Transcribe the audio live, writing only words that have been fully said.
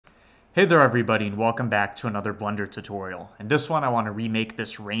Hey there everybody and welcome back to another Blender tutorial. In this one I want to remake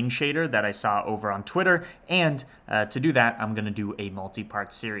this rain shader that I saw over on Twitter, and to do that I'm going to do a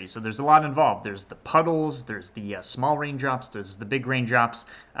multi-part series. So there's a lot involved. There's the puddles, there's the small raindrops, there's the big raindrops.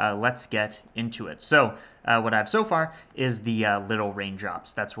 Let's get into it. So what I have so far is the little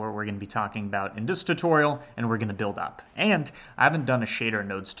raindrops. That's what we're going to be talking about in this tutorial, and we're going to build up. And I haven't done a shader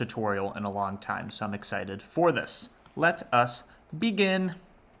nodes tutorial in a long time, so I'm excited for this. Let us begin.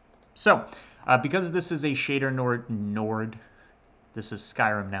 So, because this is a shader node, this is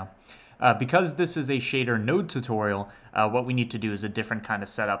Skyrim now. Because this is a shader node tutorial, what we need to do is a different kind of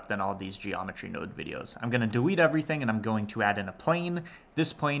setup than all these geometry node videos. I'm going to delete everything and I'm going to add in a plane.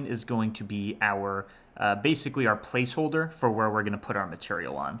 This plane is going to be our, basically our placeholder for where we're going to put our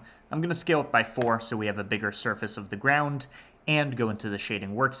material on. I'm going to scale it by 4 so we have a bigger surface of the ground, and go into the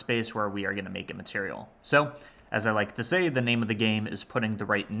shading workspace where we are going to make a material. So, as I like to say, the name of the game is putting the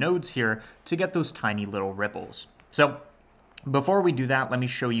right nodes here to get those tiny little ripples. So before we do that, let me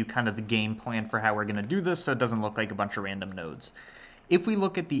show you kind of the game plan for how we're going to do this so it doesn't look like a bunch of random nodes. If we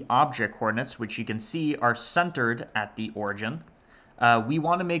look at the object coordinates, which you can see are centered at the origin, we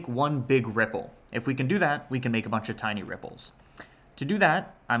want to make one big ripple. If we can do that, we can make a bunch of tiny ripples. To do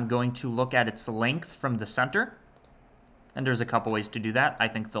that, I'm going to look at its length from the center. And there's a couple ways to do that. I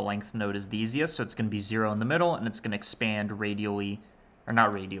think the length node is the easiest, so it's going to be 0 in the middle, and it's going to expand radially, or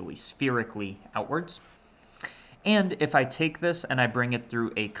not radially, spherically outwards. And if I take this and I bring it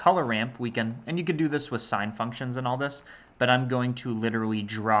through a color ramp, we can, and you could do this with sine functions and all this, but I'm going to literally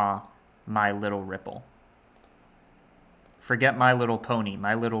draw my little ripple. Forget My Little Pony.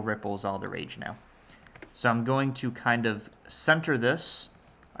 My Little Ripple is all the rage now. So I'm going to kind of center this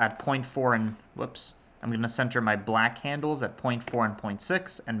at 0.4 and, whoops, I'm going to center my black handles at 0.4 and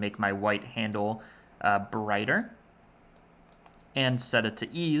 0.6 and make my white handle brighter and set it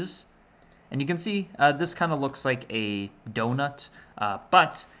to ease. And you can see this kind of looks like a donut,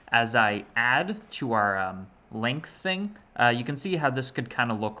 but as I add to our length thing, you can see how this could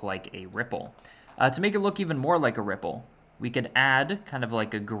kind of look like a ripple. To make it look even more like a ripple, we could add kind of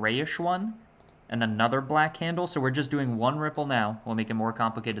like a grayish one and another black handle. So we're just doing one ripple now. We'll make it more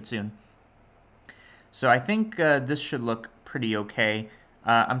complicated soon. So I think this should look pretty okay.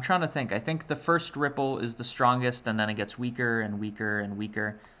 I'm trying to think. I think the first ripple is the strongest, and then it gets weaker and weaker and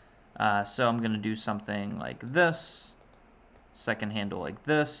weaker. So I'm going to do something like this, second handle like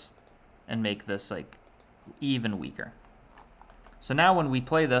this, and make this like even weaker. So now when we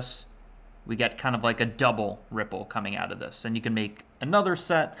play this, we get kind of like a double ripple coming out of this. And you can make another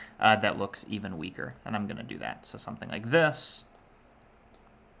set that looks even weaker. And I'm going to do that. So something like this,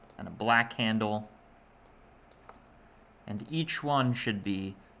 and a black handle. And each one should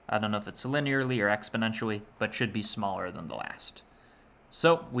be, I don't know if it's linearly or exponentially, but should be smaller than the last.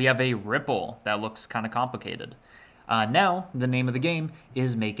 So we have a ripple that looks kind of complicated. Now, the name of the game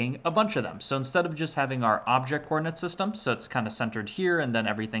is making a bunch of them. So instead of just having our object coordinate system, so it's kind of centered here and then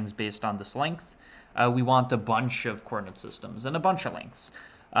everything's based on this length, we want a bunch of coordinate systems and a bunch of lengths.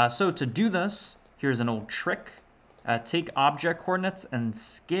 So to do this, here's an old trick. Take object coordinates and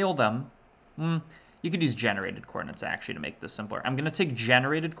scale them. You could use generated coordinates, actually, to make this simpler. I'm going to take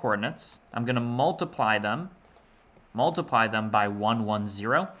generated coordinates. I'm going to multiply them by 1, 1,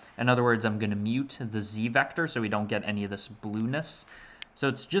 0. In other words, I'm going to mute the z vector so we don't get any of this blueness. So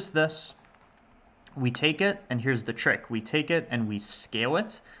it's just this. We take it, and here's the trick. We take it and we scale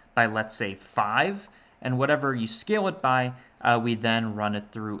it by, let's say, 5. And whatever you scale it by, we then run it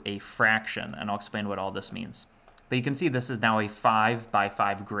through a fraction. And I'll explain what all this means. But you can see this is now a 5 by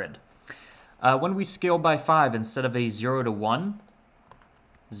 5 grid. When we scale by 5, instead of a 0 to 1,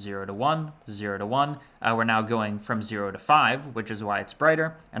 0 to 1, 0 to 1, we're now going from 0 to 5, which is why it's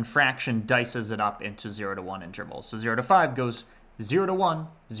brighter, and fraction dices it up into 0 to 1 intervals. So 0 to 5 goes 0 to 1,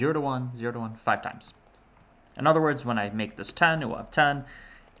 0 to 1, 0 to 1, 5 times. In other words, when I make this 10, it will have 10.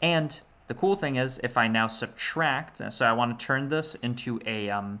 And the cool thing is, if I now subtract, so I want to turn this into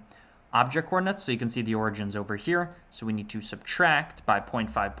a object coordinates, so you can see the origins over here. So we need to subtract by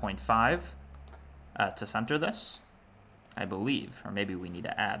 0.5, 0.5. To center this, I believe. Or maybe we need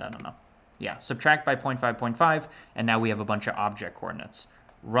to add, I don't know. Yeah, subtract by 0.5, 0.5, and now we have a bunch of object coordinates.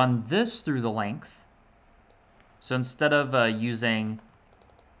 Run this through the length. So instead of using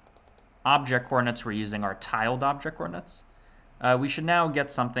object coordinates, we're using our tiled object coordinates. We should now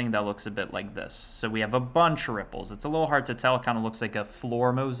get something that looks a bit like this. So we have a bunch of ripples. It's a little hard to tell. It kind of looks like a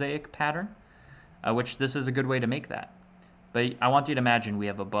floor mosaic pattern, which this is a good way to make that. But I want you to imagine we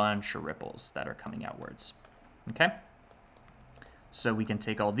have a bunch of ripples that are coming outwards. Okay? So we can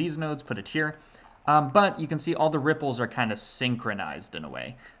take all these nodes, put it here. But you can see all the ripples are kind of synchronized in a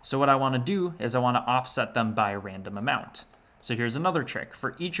way. So what I want to do is I want to offset them by a random amount. So here's another trick.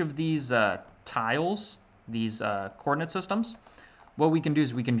 For each of these tiles, these coordinate systems, what we can do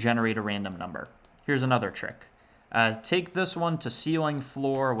is we can generate a random number. Here's another trick. Take this one to ceiling,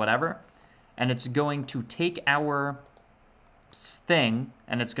 floor, whatever, and it's going to take our thing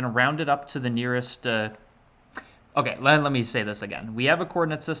and it's going to round it up to the nearest... Okay, let me say this again. We have a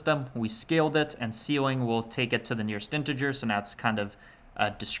coordinate system, we scaled it, and ceiling will take it to the nearest integer, so now it's kind of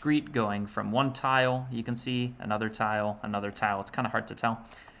discrete, going from one tile, you can see, another tile, another tile. It's kind of hard to tell.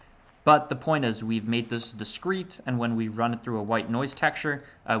 But the point is we've made this discrete, and when we run it through a white noise texture,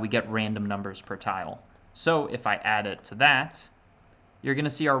 we get random numbers per tile. So if I add it to that, you're going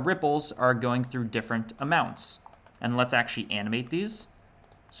to see our ripples are going through different amounts. And let's actually animate these.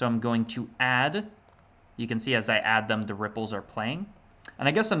 So I'm going to add... You can see as I add them, the ripples are playing. And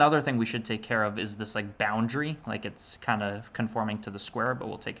I guess another thing we should take care of is this like boundary, like it's kind of conforming to the square, but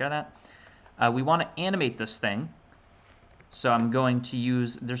we'll take care of that. We want to animate this thing. So I'm going to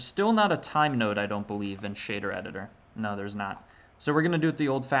use, there's still not a time node, I don't believe, in Shader Editor. No, there's not. So we're going to do it the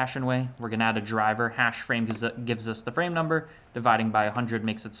old-fashioned way. We're going to add a driver. Hash frame gives us the frame number. Dividing by 100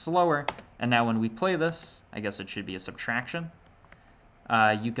 makes it slower. And now when we play this, I guess it should be a subtraction.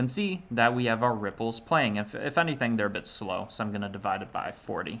 You can see that we have our ripples playing. If anything, they're a bit slow, so I'm going to divide it by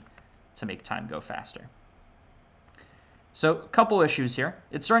 40 to make time go faster. So a couple issues here.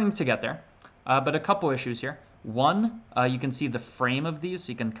 It's starting to get there, but a couple issues here. One, you can see the frame of these, so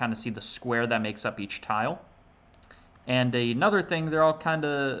you can kind of see the square that makes up each tile. And another thing, they're all kind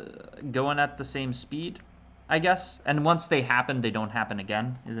of going at the same speed, I guess. And once they happen, they don't happen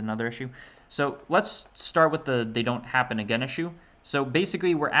again is another issue. So let's start with the they don't happen again issue. So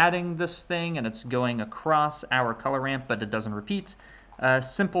basically, we're adding this thing, and it's going across our color ramp, but it doesn't repeat.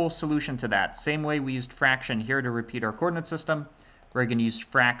 Simple solution to that. Same way we used fraction here to repeat our coordinate system, we're going to use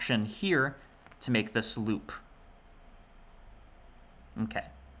fraction here to make this loop. Okay,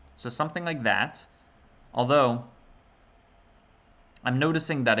 so something like that. Although, I'm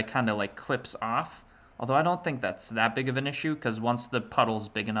noticing that it kind of like clips off. Although I don't think that's that big of an issue, because once the puddle's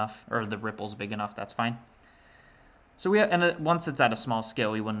big enough, or the ripple's big enough, that's fine. So we have, and once it's at a small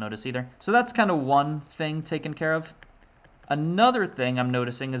scale, we wouldn't notice either. So that's kind of one thing taken care of. Another thing I'm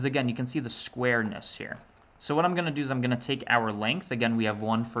noticing is, again, you can see the squareness here. So what I'm going to do is I'm going to take our length. Again, we have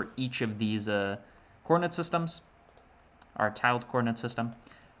one for each of these coordinate systems, our tiled coordinate system.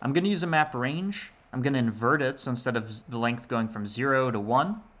 I'm going to use a map range. I'm going to invert it. So instead of the length going from 0 to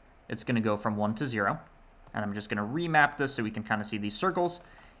 1, it's going to go from 1 to 0. And I'm just going to remap this so we can kind of see these circles.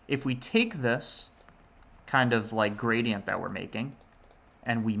 If we take this kind of like gradient that we're making,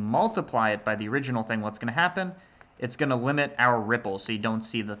 and we multiply it by the original thing, what's going to happen? It's going to limit our ripples so you don't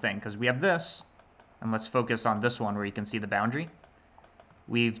see the thing, because we have this, and let's focus on this one where you can see the boundary.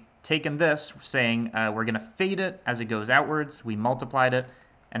 We've taken this, saying we're going to fade it as it goes outwards, we multiplied it,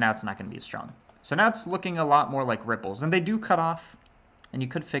 and now it's not going to be as strong. So now it's looking a lot more like ripples, and they do cut off, and you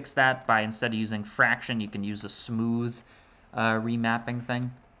could fix that by, instead of using fraction, you can use a smooth remapping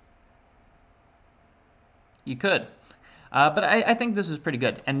thing. You could. But I think this is pretty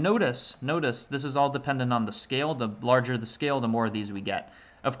good. And notice, this is all dependent on the scale. The larger the scale, the more of these we get.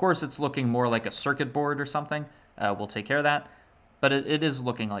 Of course, it's looking more like a circuit board or something. We'll take care of that. But it is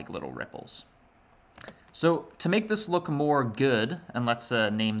looking like little ripples. So to make this look more good, and let's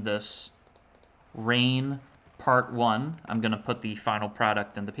name this Rain Part 1. I'm going to put the final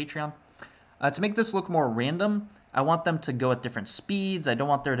product in the Patreon. To make this look more random, I want them to go at different speeds. I don't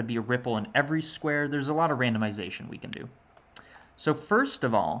want there to be a ripple in every square. There's a lot of randomization we can do. So first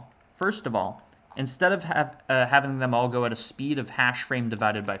of all, instead of having them all go at a speed of hash frame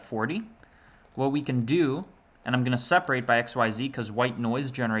divided by 40, what we can do, and I'm going to separate by XYZ because white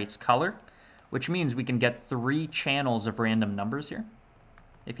noise generates color, which means we can get 3 channels of random numbers here,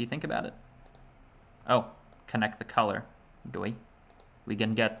 if you think about it. Oh, connect the color. Doy. We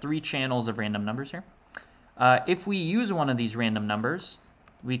can get 3 channels of random numbers here. If we use one of these random numbers,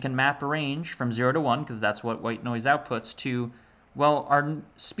 we can map a range from 0 to 1, because that's what white noise outputs, to, well, our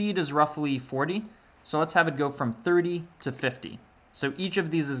speed is roughly 40, so let's have it go from 30 to 50. So each of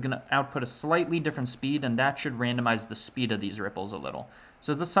these is going to output a slightly different speed, and that should randomize the speed of these ripples a little.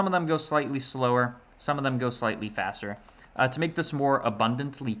 So some of them go slightly slower, some of them go slightly faster. To make this more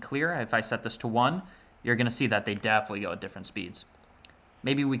abundantly clear, if I set this to 1, you're going to see that they definitely go at different speeds.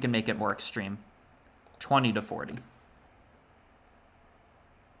 Maybe we can make it more extreme. 20 to 40.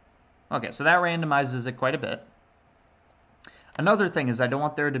 Okay, so that randomizes it quite a bit. Another thing is I don't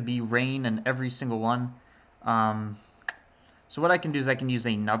want there to be rain in every single one. So what I can do is I can use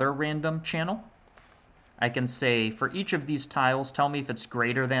another random channel. I can say for each of these tiles, tell me if it's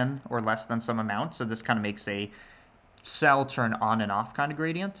greater than or less than some amount. So this kind of makes a cell turn on and off kind of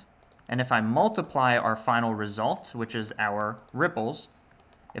gradient. And if I multiply our final result, which is our ripples,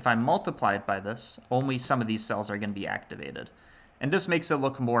 if I multiply it by this, only some of these cells are going to be activated. And this makes it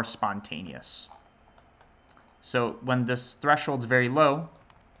look more spontaneous. So when this threshold's very low,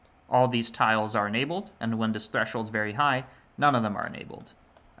 all these tiles are enabled, and when this threshold's very high, none of them are enabled.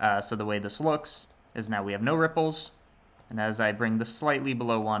 So the way this looks is now we have no ripples, and as I bring this slightly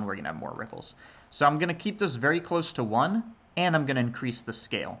below 1, we're going to have more ripples. So I'm going to keep this very close to 1, and I'm going to increase the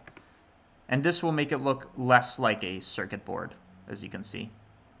scale. And this will make it look less like a circuit board, as you can see.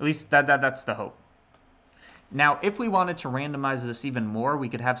 At least that's the hope. Now, if we wanted to randomize this even more, we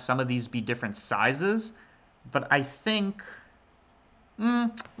could have some of these be different sizes, but I think,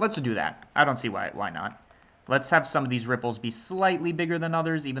 let's do that. I don't see why not. Let's have some of these ripples be slightly bigger than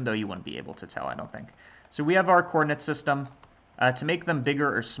others, even though you wouldn't be able to tell, I don't think. So we have our coordinate system. To make them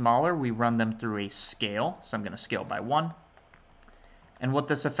bigger or smaller, we run them through a scale. So I'm going to scale by 1. And what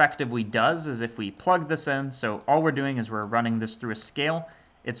this effectively does is if we plug this in, so all we're doing is we're running this through a scale,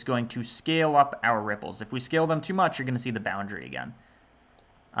 it's going to scale up our ripples. If we scale them too much, you're going to see the boundary again.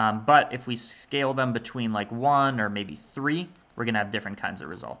 But if we scale them between like 1 or maybe 3, we're going to have different kinds of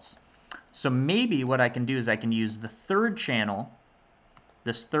results. So maybe what I can do is I can use the third channel,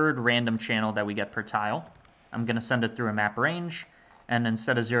 this third random channel that we get per tile. I'm going to send it through a map range, and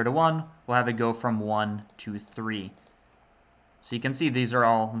instead of 0 to 1, we'll have it go from 1 to 3. So you can see these are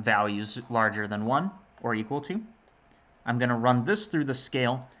all values larger than 1 or equal to. I'm going to run this through the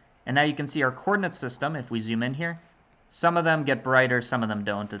scale, and now you can see our coordinate system, if we zoom in here, some of them get brighter, some of them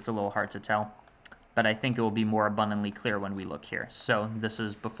don't. It's a little hard to tell, but I think it will be more abundantly clear when we look here. So this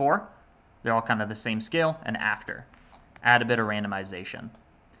is before, they're all kind of the same scale, and after. Add a bit of randomization.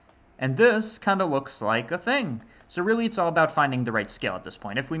 And this kind of looks like a thing. So really it's all about finding the right scale at this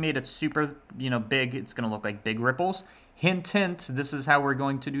point. If we made it super, big, it's going to look like big ripples. Hint, hint, this is how we're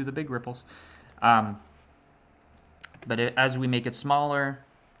going to do the big ripples. But as we make it smaller,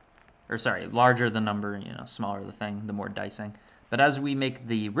 or sorry, larger the number, smaller the thing, the more dicing. But as we make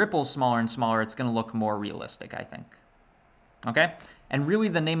the ripples smaller and smaller, it's going to look more realistic, I think. Okay? And really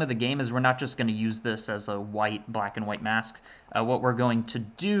the name of the game is we're not just going to use this as a black and white mask. What we're going to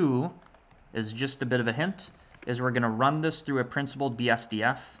do is just a bit of a hint, is we're going to run this through a principled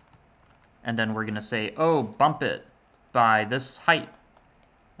BSDF, and then we're going to say, oh, bump it by this height,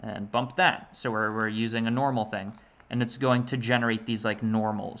 and bump that. So we're using a normal thing, and it's going to generate these like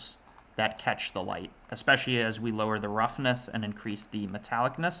normals that catch the light, especially as we lower the roughness and increase the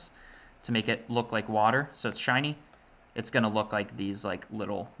metallicness to make it look like water, so it's shiny. It's going to look like these like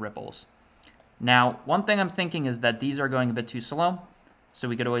little ripples. Now, one thing I'm thinking is that these are going a bit too slow, so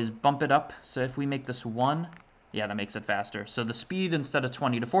we could always bump it up. So if we make this 1, yeah, that makes it faster. So the speed, instead of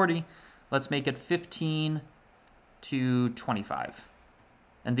 20 to 40, let's make it 15 to 25.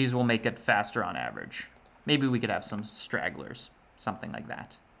 And these will make it faster on average. Maybe we could have some stragglers, something like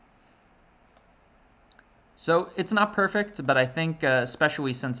that. So it's not perfect, but I think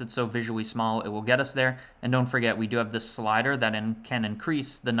especially since it's so visually small, it will get us there. And don't forget, we do have this slider that can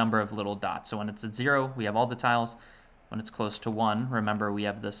increase the number of little dots. So when it's at 0, we have all the tiles. When it's close to 1, remember we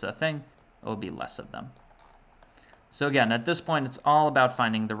have this thing, it will be less of them. So again, at this point, it's all about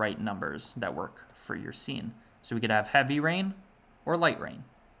finding the right numbers that work for your scene. So we could have heavy rain or light rain.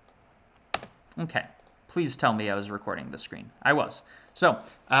 Okay. Please tell me I was recording the screen. I was. So,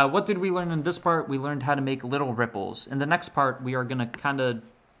 what did we learn in this part? We learned how to make little ripples. In the next part, we are going to kind of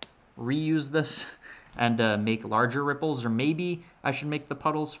reuse this and make larger ripples, or maybe I should make the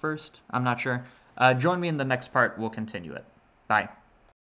puddles first. I'm not sure. Join me in the next part. We'll continue it. Bye.